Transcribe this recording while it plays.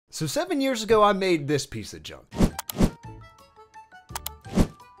So 7 years ago, I made this piece of junk.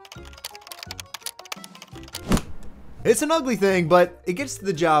 It's an ugly thing, but it gets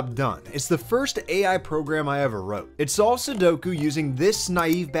the job done. It's the first AI program I ever wrote. It solves Sudoku using this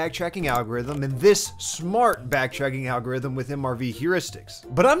naive backtracking algorithm and this smart backtracking algorithm with MRV heuristics.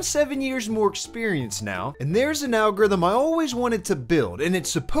 But I'm 7 years more experienced now, and there's an algorithm I always wanted to build, and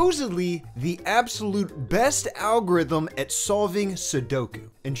it's supposedly the absolute best algorithm at solving Sudoku.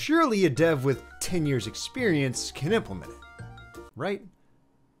 And surely a dev with 10 years experience can implement it, right?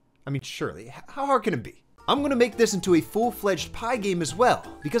 I mean, surely. How hard can it be? I'm gonna make this into a full-fledged Pi game as well,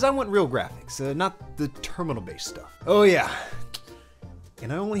 because I want real graphics, not the terminal-based stuff. Oh yeah,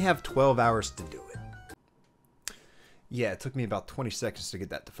 and I only have 12 hours to do it. Yeah, it took me about 20 seconds to get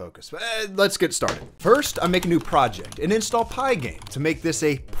that to focus, but let's get started. First, I make a new project and install Pi game to make this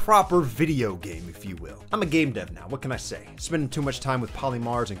a proper video game, if you will. I'm a game dev now, what can I say? Spending too much time with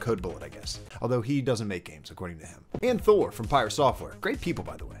Polymars and CodeBullet, I guess. Although he doesn't make games, according to him. And Thor from Pyre Software, great people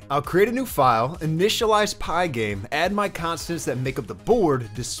by the way. I'll create a new file, initialize Pi game, add my constants that make up the board,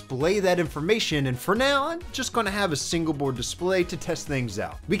 display that information, and for now, I'm just gonna have a single board display to test things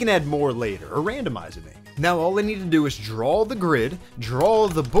out. We can add more later, or randomize it maybe. Now all I need to do is draw the grid, draw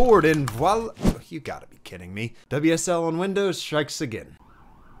the board, and voila. Oh, you gotta be kidding me. WSL on Windows strikes again.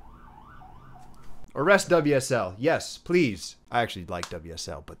 Arrest WSL, yes, please. I actually like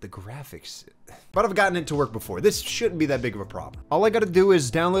WSL, but the graphics. But I've gotten it to work before. This shouldn't be that big of a problem. All I gotta do is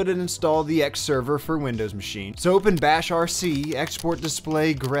download and install the X server for Windows machine. So open bash rc, export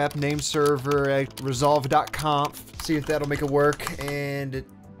display, grep name server, resolve.conf, see if that'll make it work, and it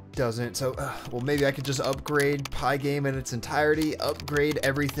doesn't. So, well, maybe I could just upgrade Pi game in its entirety, upgrade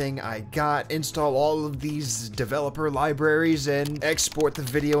everything I got, install all of these developer libraries, and export the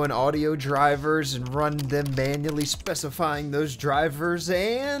video and audio drivers and run them manually, specifying those drivers,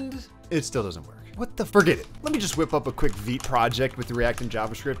 and it still doesn't work. What the? Forget it. Let me just whip up a quick Vite project with React and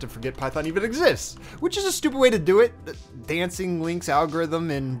JavaScript and forget Python even exists, which is a stupid way to do it. Dancing links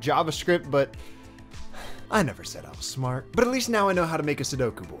algorithm in JavaScript, but I never said I was smart, but at least now I know how to make a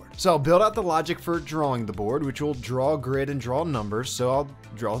Sudoku board. So I'll build out the logic for drawing the board, which will draw a grid and draw numbers. So I'll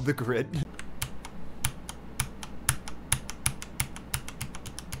draw the grid.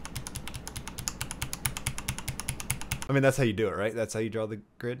 I mean, that's how you do it, right? That's how you draw the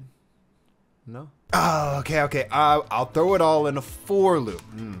grid? No? Oh, okay. I'll throw it all in a for loop.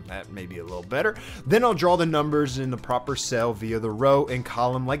 That may be a little better. Then I'll draw the numbers in the proper cell via the row and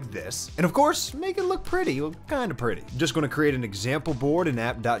column like this. And of course, make it look pretty, well, kind of pretty. Just gonna create an example board in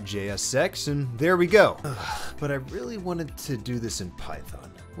app.jsx, and there we go. But I really wanted to do this in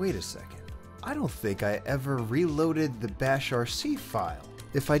Python. Wait a second. I don't think I ever reloaded the bashrc file.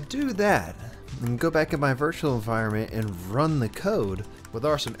 If I do that, and go back in my virtual environment and run the code, well,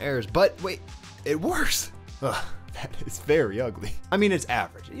 there are some errors, but wait, it works. Ugh, that is very ugly. I mean, it's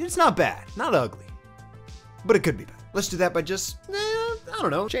average. It's not bad, not ugly, but it could be bad. Let's do that by just, I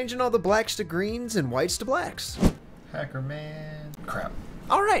don't know, changing all the blacks to greens and whites to blacks. Hacker man, crap.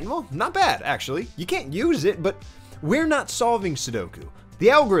 All right, well, not bad, actually. You can't use it, but we're not solving Sudoku. The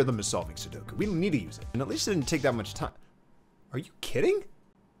algorithm is solving Sudoku. We don't need to use it. And at least it didn't take that much time. Are you kidding?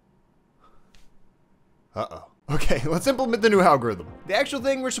 Uh-oh. Okay, let's implement the new algorithm. The actual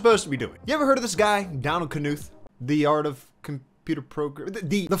thing we're supposed to be doing. You ever heard of this guy, Knuth? The art of computer program,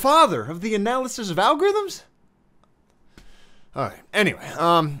 the father of the analysis of algorithms? Alright, anyway,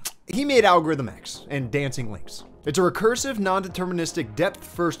 he made Algorithm X and dancing links. It's a recursive, non-deterministic,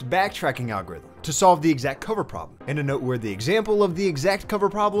 depth-first backtracking algorithm to solve the exact cover problem. And a noteworthy example of the exact cover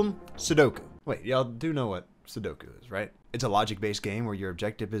problem, Sudoku. Wait, y'all do know what Sudoku is, right? It's a logic-based game where your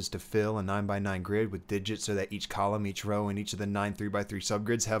objective is to fill a 9x9 grid with digits so that each column, each row, and each of the 9 3x3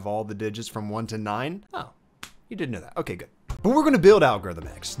 subgrids have all the digits from 1 to 9. Oh, you didn't know that. Okay, good. But we're going to build Algorithm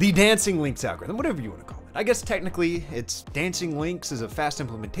X, the dancing links algorithm, whatever you want to call it. I guess technically it's dancing links is a fast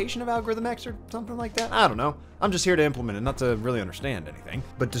implementation of Algorithm X or something like that. I don't know. I'm just here to implement it, not to really understand anything.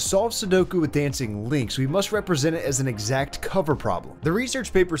 But to solve Sudoku with dancing links, we must represent it as an exact cover problem. The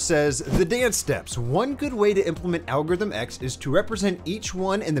research paper says, the dance steps. One good way to implement Algorithm X is to represent each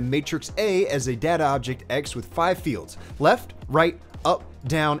one in the matrix A as a data object X with 5 fields, left, right, up,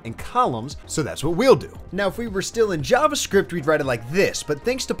 down, and columns, so that's what we'll do. Now, if we were still in JavaScript, we'd write it like this, but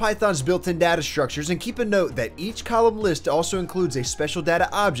thanks to Python's built-in data structures, and keep a note that each column list also includes a special data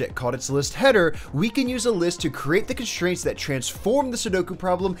object called its list header, we can use a list to create the constraints that transform the Sudoku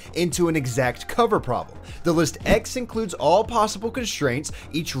problem into an exact cover problem. The list X includes all possible constraints,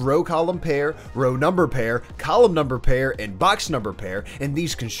 each row column pair, row number pair, column number pair, and box number pair, and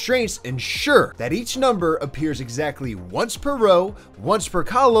these constraints ensure that each number appears exactly once per row, once per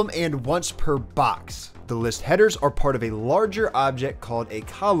column and once per box. The list headers are part of a larger object called a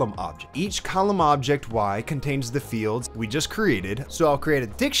column object. Each column object Y contains the fields we just created, so I'll create a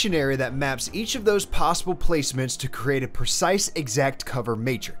dictionary that maps each of those possible placements to create a precise exact cover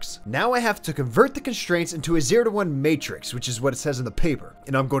matrix. Now I have to convert the constraints into a 0 to 1 matrix, which is what it says in the paper,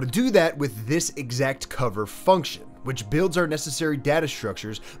 and I'm going to do that with this exact cover function, which builds our necessary data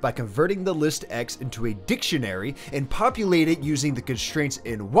structures by converting the list X into a dictionary and populate it using the constraints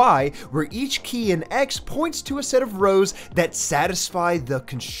in Y, where each key in X points to a set of rows that satisfy the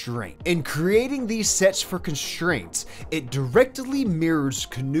constraint. In creating these sets for constraints, it directly mirrors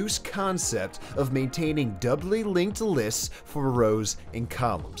Knuth's concept of maintaining doubly linked lists for rows and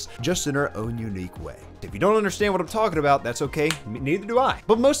columns, just in our own unique way. If you don't understand what I'm talking about, that's okay, neither do I.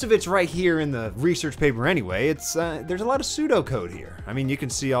 But most of it's right here in the research paper anyway. There's a lot of pseudocode here. I mean, you can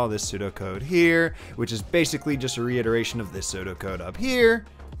see all this pseudocode here, which is basically just a reiteration of this pseudocode up here.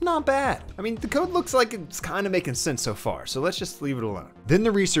 Not bad. I mean, the code looks like it's kind of making sense so far, so let's just leave it alone. Then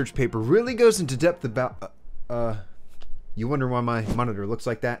the research paper really goes into depth about, you wonder why my monitor looks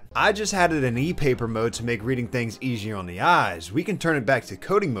like that? I just had it in e-paper mode to make reading things easier on the eyes. We can turn it back to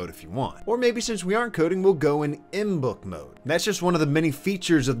coding mode if you want. Or maybe since we aren't coding, we'll go in in-book mode. That's just one of the many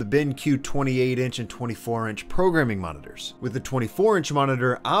features of the BenQ 28-inch and 24-inch programming monitors. With the 24-inch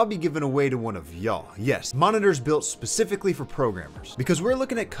monitor, I'll be giving away to one of y'all. Yes, monitors built specifically for programmers. Because we're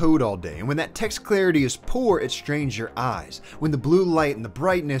looking at code all day, and when that text clarity is poor, it strains your eyes. When the blue light and the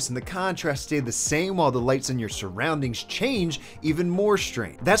brightness and the contrast stay the same while the lights in your surroundings change, even more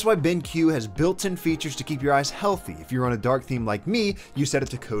strain. That's why BenQ has built-in features to keep your eyes healthy. If you're on a dark theme like me, you set it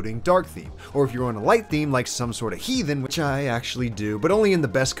to coding dark theme. Or if you're on a light theme like some sort of heathen, which I actually do, but only in the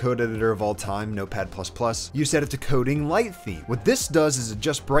best code editor of all time, Notepad++, you set it to coding light theme. What this does is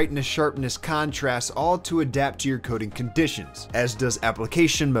adjust brightness, sharpness, contrast, all to adapt to your coding conditions. As does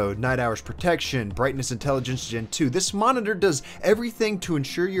application mode, night hours protection, brightness intelligence Gen 2. This monitor does everything to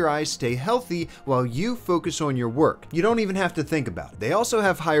ensure your eyes stay healthy while you focus on your work. You don't even have to think about it. They also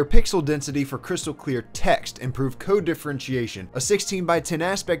have higher pixel density for crystal clear text, improved code differentiation, a 16:10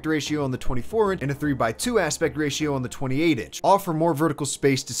 aspect ratio on the 24-inch, and a 3:2 aspect ratio on the 28-inch. All for more vertical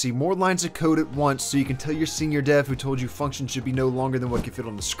space to see more lines of code at once, so you can tell your senior dev who told you functions should be no longer than what can fit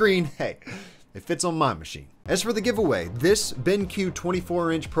on the screen, hey, it fits on my machine. As for the giveaway, this BenQ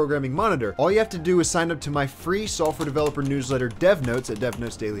 24-inch programming monitor, all you have to do is sign up to my free software developer newsletter DevNotes at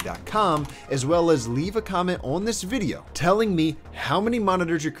devnotesdaily.com, as well as leave a comment on this video telling me how many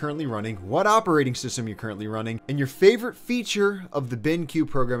monitors you're currently running, what operating system you're currently running, and your favorite feature of the BenQ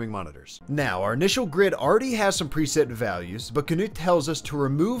programming monitors. Now, our initial grid already has some preset values, but Knuth tells us to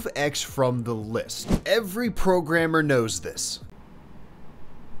remove X from the list. Every programmer knows this.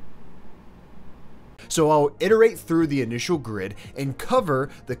 So I'll iterate through the initial grid and cover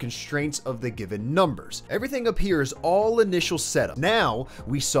the constraints of the given numbers. Everything up here is all initial setup. Now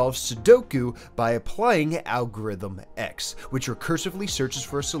we solve Sudoku by applying algorithm X, which recursively searches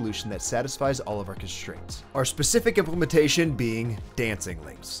for a solution that satisfies all of our constraints. Our specific implementation being dancing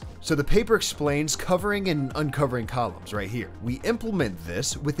links. So the paper explains covering and uncovering columns right here. We implement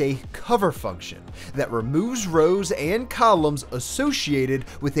this with a cover function that removes rows and columns associated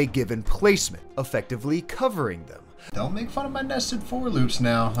with a given placement, effectively covering them. Don't make fun of my nested for loops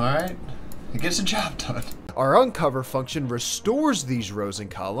now, alright? It gets the job done. Our uncover function restores these rows and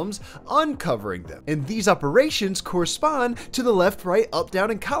columns, uncovering them. And these operations correspond to the left, right, up,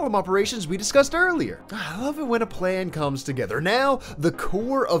 down, and column operations we discussed earlier. I love it when a plan comes together. Now, the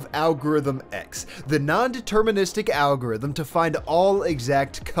core of algorithm X, the non-deterministic algorithm to find all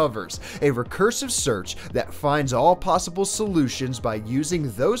exact covers, a recursive search that finds all possible solutions by using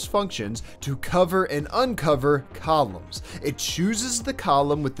those functions to cover and uncover columns. It chooses the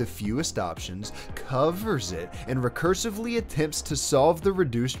column with the fewest options, covers it, and recursively attempts to solve the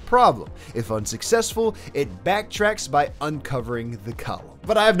reduced problem. If unsuccessful, it backtracks by uncovering the column.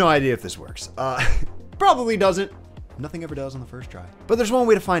 But I have no idea if this works. Probably doesn't. Nothing ever does on the first try. But there's one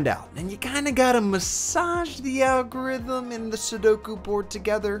way to find out, and you kind of gotta massage the algorithm and the Sudoku board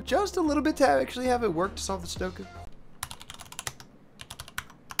together just a little bit to actually have it work to solve the Sudoku.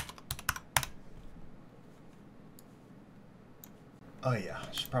 Oh yeah,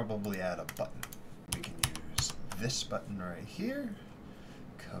 I should probably add a button. We can use this button right here,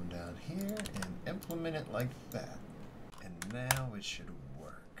 come down here and implement it like that. And now it should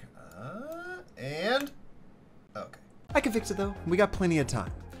work. And, okay. I can fix it though, we got plenty of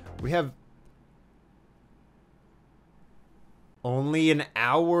time. We have only an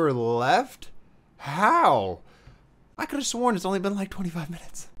hour left? How? I could have sworn it's only been like 25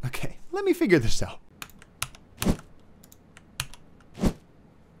 minutes. Okay, let me figure this out.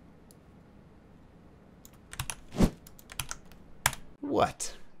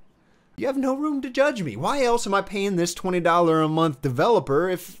 What? You have no room to judge me. Why else am I paying this $20 a month developer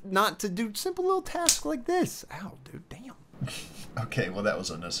if not to do simple little tasks like this? Ow, dude, damn. Okay, well that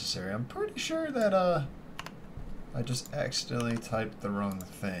was unnecessary. I'm pretty sure that I just accidentally typed the wrong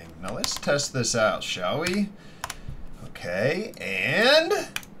thing. Now let's test this out, shall we? Okay, and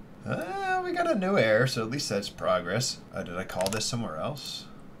we got a new error, so at least that's progress. Did I call this somewhere else?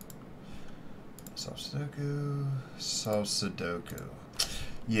 Solve Sudoku, solve Sudoku.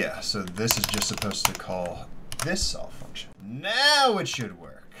 Yeah, so this is just supposed to call this solve function. Now it should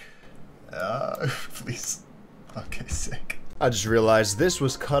work. Please. Okay, sick. I just realized this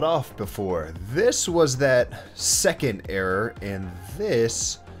was cut off before. This was that second error, and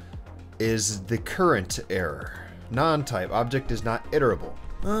this is the current error. Non-type, object is not iterable.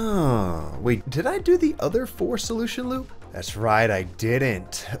 Oh, wait, did I do the other for solution loop? That's right, I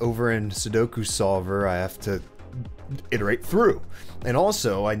didn't. Over in Sudoku Solver, I have to iterate through. And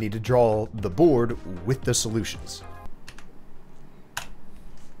also, I need to draw the board with the solutions.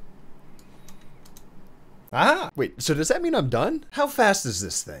 Ah, wait, so does that mean I'm done? How fast is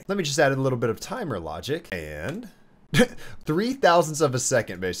this thing? Let me just add a little bit of timer logic, and 3,000ths of a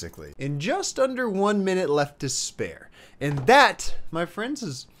second, basically. And just under 1 minute left to spare. And that, my friends,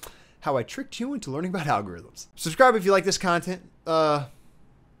 is how I tricked you into learning about algorithms. Subscribe if you like this content.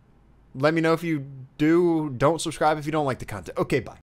 Let me know if you do. Don't subscribe if you don't like the content. Okay, bye.